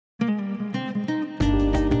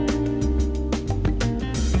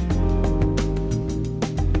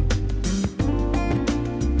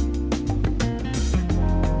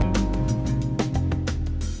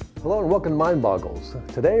welcome to Mind Boggles.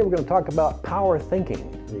 Today we're going to talk about power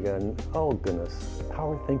thinking. You're going, oh goodness,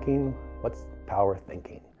 power thinking? What's power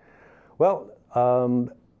thinking? Well,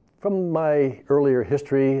 from my earlier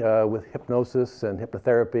history with hypnosis and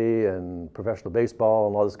hypnotherapy and professional baseball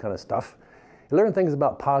and all this kind of stuff, you learn things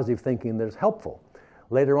about positive thinking that is helpful.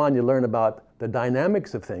 Later on you learn about the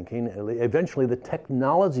dynamics of thinking, and eventually the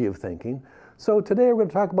technology of thinking. So today we're going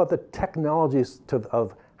to talk about the technologies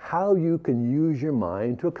of how you can use your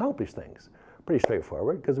mind to accomplish things. Pretty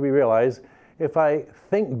straightforward, because we realize if I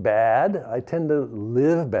think bad, I tend to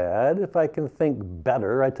live bad. If I can think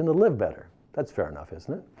better, I tend to live better. That's fair enough,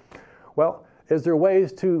 isn't it? Well, is there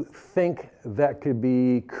ways to think that could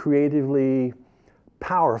be creatively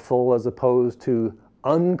powerful as opposed to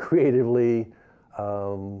uncreatively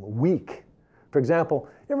weak? For example,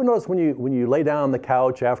 you ever notice when you lay down on the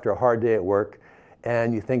couch after a hard day at work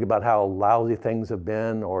and you think about how lousy things have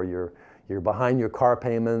been, or you're behind your car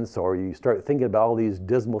payments, or you start thinking about all these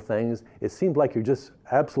dismal things, it seems like you're just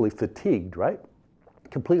absolutely fatigued, right?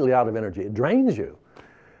 Completely out of energy. It drains you.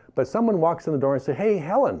 But someone walks in the door and says, hey,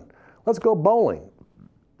 Helen, let's go bowling.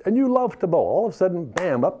 And you love to bowl. All of a sudden,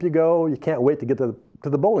 bam, up you go. You can't wait to get to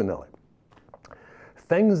the bowling alley.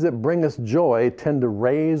 Things that bring us joy tend to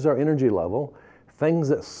raise our energy level. Things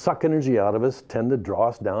that suck energy out of us tend to draw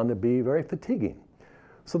us down to be very fatiguing.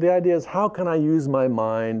 So the idea is, how can I use my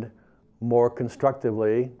mind more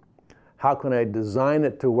constructively? How can I design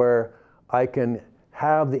it to where I can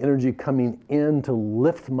have the energy coming in to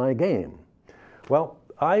lift my game? Well,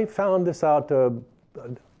 I found this out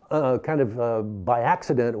by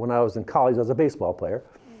accident when I was in college. I was a baseball player,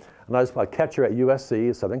 and I was a catcher at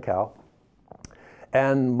USC, Southern Cal.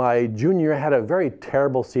 And my junior year had a very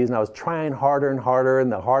terrible season. I was trying harder and harder, and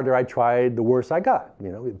the harder I tried, the worse I got.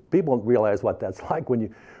 You know, people don't realize what that's like when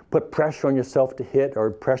you put pressure on yourself to hit or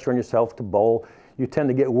pressure on yourself to bowl. You tend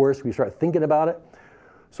to get worse when you start thinking about it.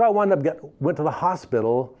 So I went to the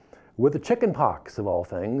hospital with the chicken pox, of all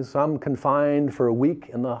things. So I'm confined for a week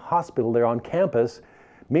in the hospital there on campus.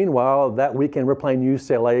 Meanwhile, that weekend we're playing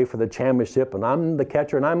UCLA for the championship, and I'm the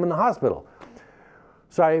catcher and I'm in the hospital.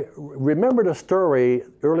 So I remembered a story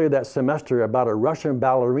earlier that semester about a Russian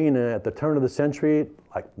ballerina at the turn of the century,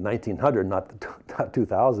 like 1900, not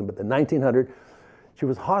 2000, but the 1900. She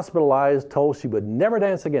was hospitalized, told she would never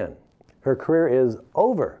dance again. Her career is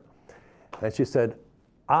over. And she said,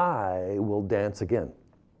 I will dance again.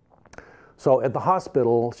 So at the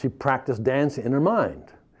hospital, she practiced dancing in her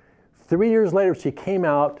mind. 3 years later, she came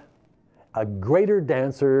out a greater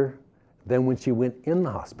dancer than when she went in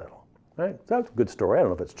the hospital. Right? So that's a good story. I don't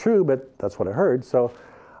know if it's true, but that's what I heard. So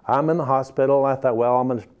I'm in the hospital. I thought, well, I'm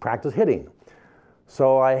going to practice hitting.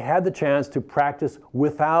 So I had the chance to practice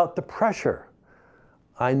without the pressure.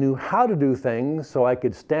 I knew how to do things, so I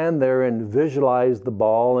could stand there and visualize the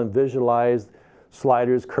ball and visualize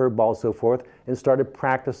sliders, curveballs, so forth, and started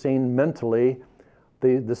practicing mentally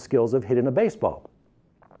the skills of hitting a baseball.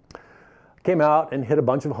 Came out and hit a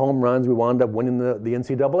bunch of home runs. We wound up winning the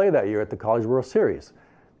NCAA that year at the College World Series.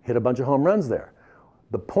 Hit a bunch of home runs there.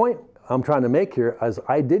 The point I'm trying to make here is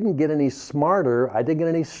I didn't get any smarter, I didn't get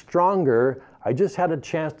any stronger, I just had a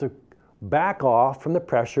chance to back off from the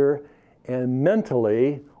pressure and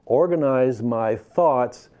mentally organize my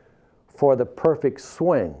thoughts for the perfect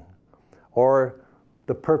swing, or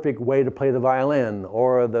the perfect way to play the violin,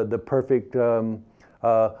 or the perfect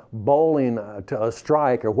bowling to a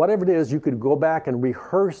strike, or whatever it is. You could go back and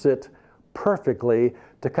rehearse it perfectly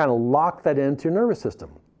to kind of lock that into your nervous system.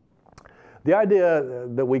 The idea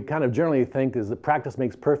that we kind of generally think is that practice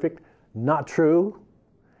makes perfect. Not true.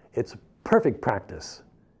 It's perfect practice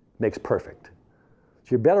makes perfect. So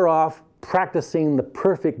you're better off practicing the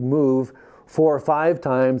perfect move 4 or 5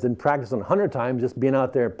 times than practicing 100 times just being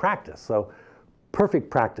out there and practice. So perfect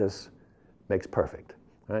practice makes perfect,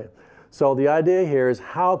 right? So the idea here is,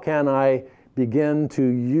 how can I begin to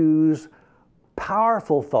use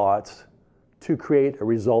powerful thoughts to create a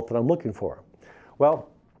result that I'm looking for? Well,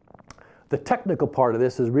 the technical part of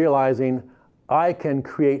this is realizing I can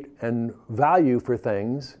create and value for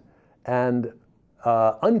things and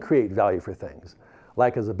uncreate value for things.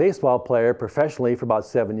 Like as a baseball player professionally for about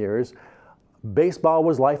 7 years, baseball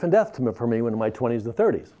was life and death for me in my 20s and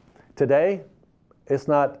 30s. Today, it's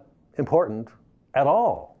not important at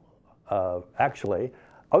all. Actually,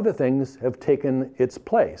 other things have taken its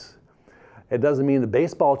place. It doesn't mean the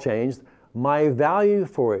baseball changed. My value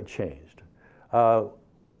for it changed.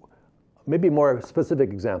 Maybe a more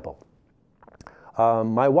specific example.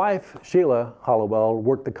 My wife, Sheila Hollowell,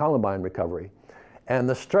 worked the Columbine recovery. And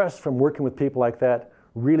the stress from working with people like that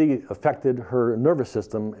really affected her nervous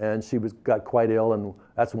system, and she got quite ill, and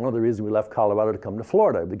that's one of the reasons we left Colorado to come to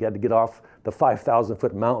Florida. We had to get off the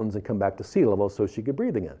 5,000-foot mountains and come back to sea level so she could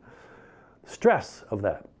breathe again. Stress of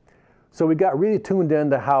that. So we got really tuned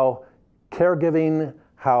into how caregiving,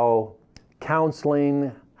 how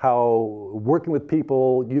counseling, how working with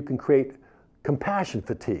people, you can create compassion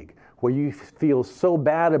fatigue, where you feel so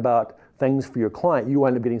bad about things for your client, you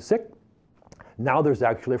wind up getting sick. Now there's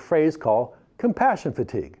actually a phrase called compassion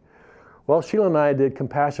fatigue. Well, Sheila and I did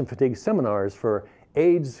compassion fatigue seminars for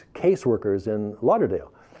AIDS caseworkers in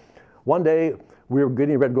Lauderdale. One day, we were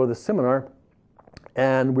getting ready to go to the seminar,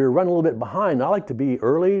 and we were running a little bit behind. I like to be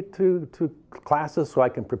early to classes so I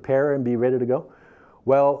can prepare and be ready to go.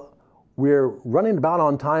 Well, we're running about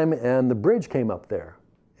on time, and the bridge came up there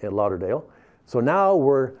in Lauderdale. So now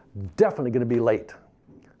we're definitely going to be late.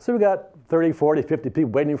 So we got 30, 40, 50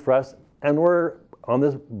 people waiting for us, and we're on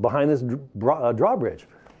this, behind this drawbridge.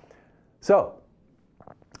 So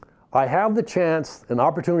I have the chance, an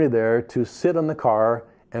opportunity there to sit in the car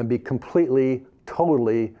and be completely,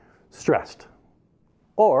 totally stressed.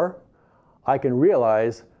 Or I can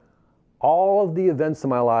realize all of the events in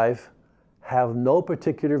my life have no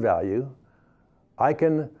particular value. I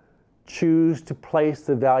can choose to place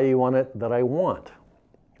the value on it that I want,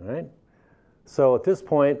 right? So at this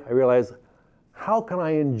point, I realize, how can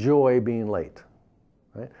I enjoy being late,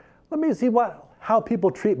 right? Let me see how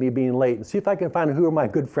people treat me being late and see if I can find who are my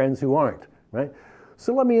good friends who aren't, right?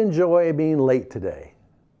 So let me enjoy being late today,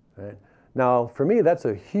 right? Now, for me, that's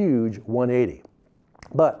a huge 180.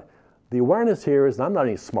 But the awareness here is, I'm not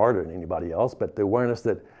any smarter than anybody else, but the awareness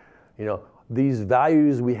that, you know, these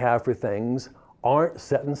values we have for things aren't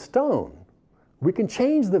set in stone. We can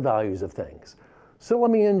change the values of things. So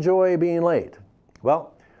let me enjoy being late.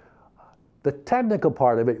 Well, the technical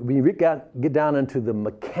part of it, when you get down into the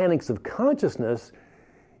mechanics of consciousness,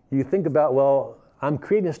 you think about, well, I'm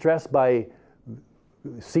creating stress by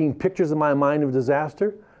seeing pictures in my mind of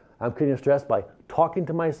disaster. I'm creating stress by talking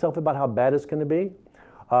to myself about how bad it's going to be.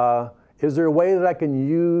 Is there a way that I can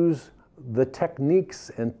use the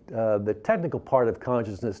techniques and the technical part of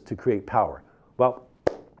consciousness to create power? Well,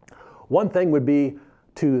 one thing would be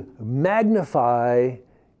to magnify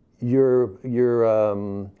your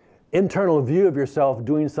internal view of yourself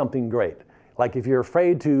doing something great. Like if you're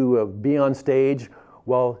afraid to be on stage,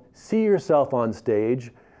 well, see yourself on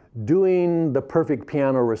stage doing the perfect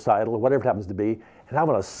piano recital, whatever it happens to be, and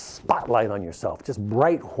having a spotlight on yourself, just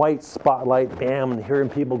bright white spotlight, bam, and hearing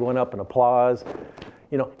people going up in applause,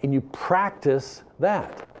 you know, and you practice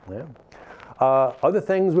that. Yeah? Other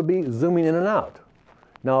things would be zooming in and out.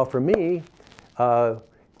 Now, for me,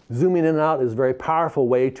 zooming in and out is a very powerful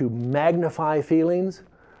way to magnify feelings.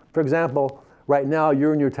 For example, right now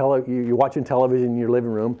you're watching television in your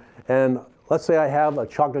living room, and let's say I have a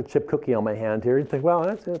chocolate chip cookie on my hand here. You think, well,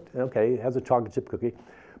 that's it. Okay, it has a chocolate chip cookie.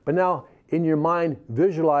 But now, in your mind,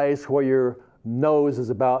 visualize where your nose is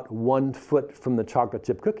about 1 foot from the chocolate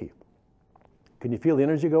chip cookie. Can you feel the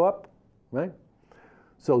energy go up, right?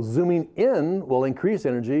 So zooming in will increase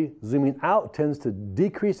energy. Zooming out tends to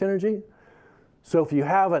decrease energy. So if you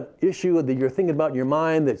have an issue that you're thinking about in your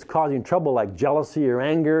mind that's causing trouble, like jealousy or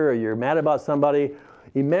anger, or you're mad about somebody,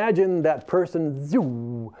 imagine that person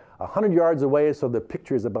 100 yards away, so the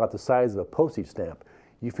picture is about the size of a postage stamp.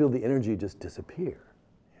 You feel the energy just disappear.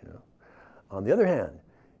 You know? On the other hand,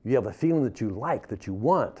 you have a feeling that you like, that you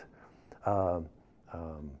want.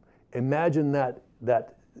 Imagine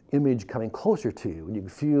that image coming closer to you, and you can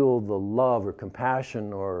feel the love or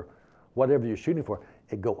compassion or whatever you're shooting for,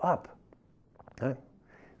 it go up. Okay?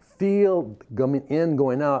 Feel going in,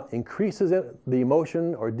 going out, increases the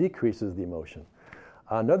emotion or decreases the emotion.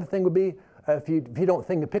 Another thing would be, if you don't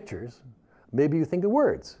think of pictures, maybe you think of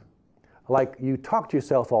words. Like you talk to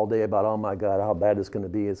yourself all day about, oh my God, how bad it's going to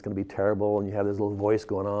be terrible, and you have this little voice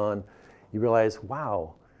going on. You realize,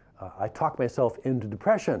 wow, I talked myself into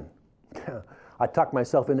depression. I talked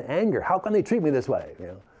myself into anger. How can they treat me this way? You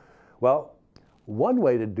know? Well, one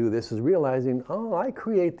way to do this is realizing, oh, I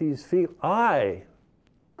create these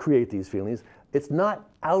feelings. It's not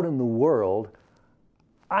out in the world.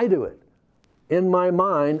 I do it. In my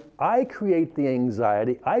mind, I create the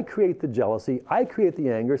anxiety, I create the jealousy, I create the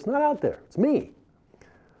anger. It's not out there. It's me.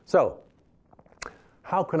 So,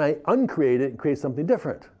 how can I uncreate it and create something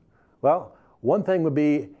different? Well, one thing would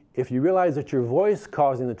be, if you realize that your voice is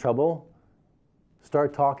causing the trouble,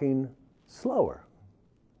 start talking slower.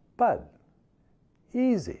 Bud.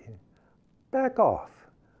 Easy. Back off.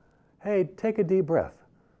 Hey, take a deep breath.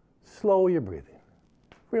 Slow your breathing.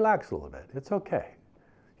 Relax a little bit. It's okay.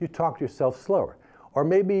 You talk to yourself slower. Or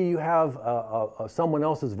maybe you have someone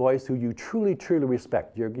else's voice who you truly, truly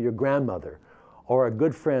respect, your grandmother, or a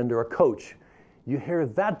good friend or a coach. You hear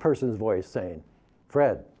that person's voice saying,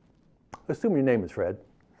 Fred, assume your name is Fred,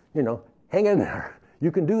 you know, hang in there.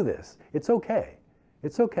 You can do this. It's okay.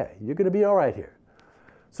 It's okay. You're going to be all right here.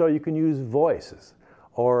 So you can use voices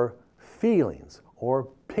or feelings or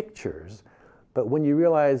pictures, but when you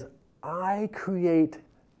realize, I create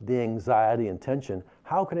the anxiety and tension,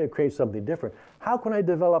 how can I create something different? How can I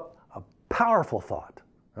develop a powerful thought,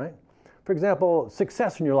 right? For example,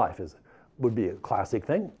 success in your life would be a classic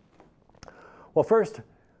thing. Well, first,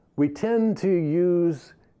 we tend to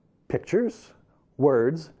use pictures,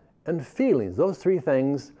 words, and feelings. Those three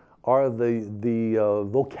things are the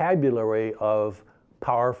vocabulary of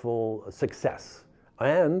powerful success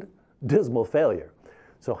and dismal failure.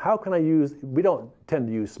 So how can I use, we don't tend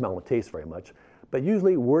to use smell and taste very much, but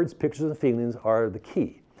usually words, pictures, and feelings are the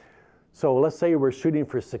key. So let's say we're shooting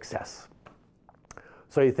for success.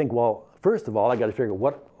 So you think, well, first of all, I got to figure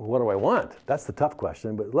what do I want? That's the tough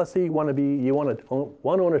question. But let's say you want to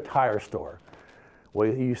own a tire store. Well,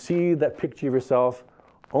 you see that picture of yourself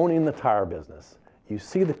owning the tire business. You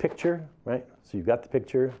see the picture, right? So you've got the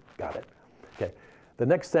picture, got it. Okay. The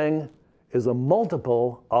next thing is a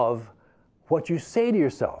multiple of what you say to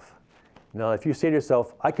yourself. Now, if you say to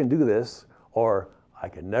yourself, I can do this, or I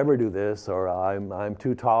can never do this, or I'm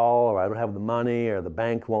too tall, or I don't have the money, or the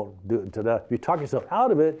bank won't do it. If you talk yourself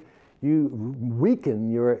out of it, you weaken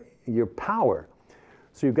your power.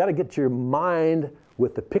 So you've got to get your mind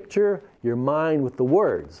with the picture, your mind with the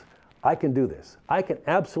words. I can do this. I can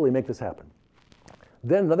absolutely make this happen.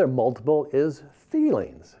 Then another multiple is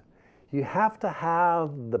feelings. You have to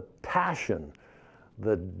have the passion,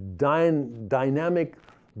 the dynamic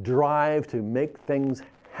drive to make things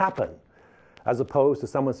happen, as opposed to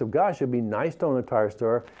someone said, gosh, it'd be nice to own a tire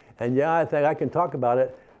store, and yeah, I think I can talk about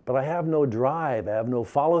it, but I have no drive, I have no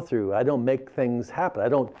follow through, I don't make things happen, I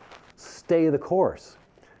don't stay the course.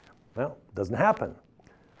 Well, it doesn't happen.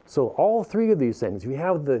 So all three of these things, you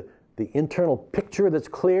have the internal picture that's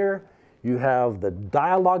clear, you have the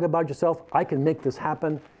dialogue about yourself, I can make this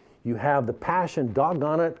happen, you have the passion,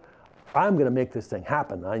 doggone it, I'm going to make this thing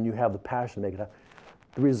happen, and you have the passion to make it happen.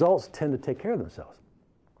 The results tend to take care of themselves.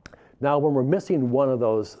 Now, when we're missing one of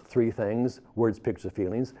those three things, words, pictures,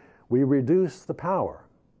 feelings, we reduce the power.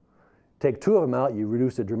 Take two of them out, you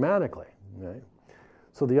reduce it dramatically. Right?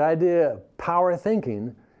 So the idea of power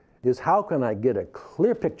thinking is how can I get a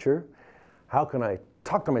clear picture, how can I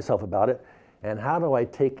talk to myself about it, and how do I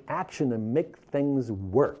take action and make things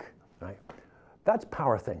work? Right? That's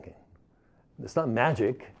power thinking. It's not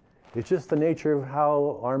magic. It's just the nature of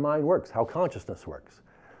how our mind works, how consciousness works.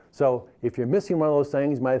 So if you're missing one of those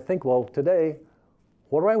things, you might think, well, today,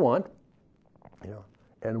 what do I want? You know,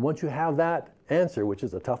 and once you have that answer, which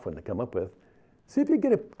is a tough one to come up with, see if you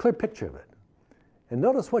get a clear picture of it. And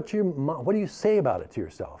notice what do you say about it to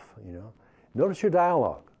yourself, you know? Notice your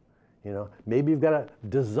dialogue. You know, maybe you've got to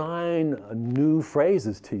design new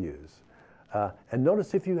phrases to use. And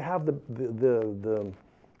notice if you have the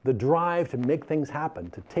drive to make things happen,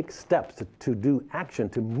 to take steps, to do action,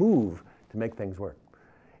 to move, to make things work.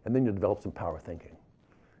 And then you develop some power thinking.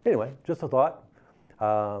 Anyway, just a thought.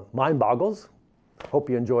 Mind boggles. Hope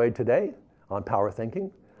you enjoyed today on power thinking.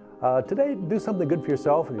 Today, do something good for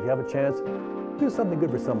yourself, and if you have a chance, do something good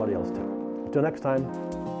for somebody else too. Until next time,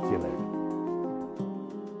 see you later.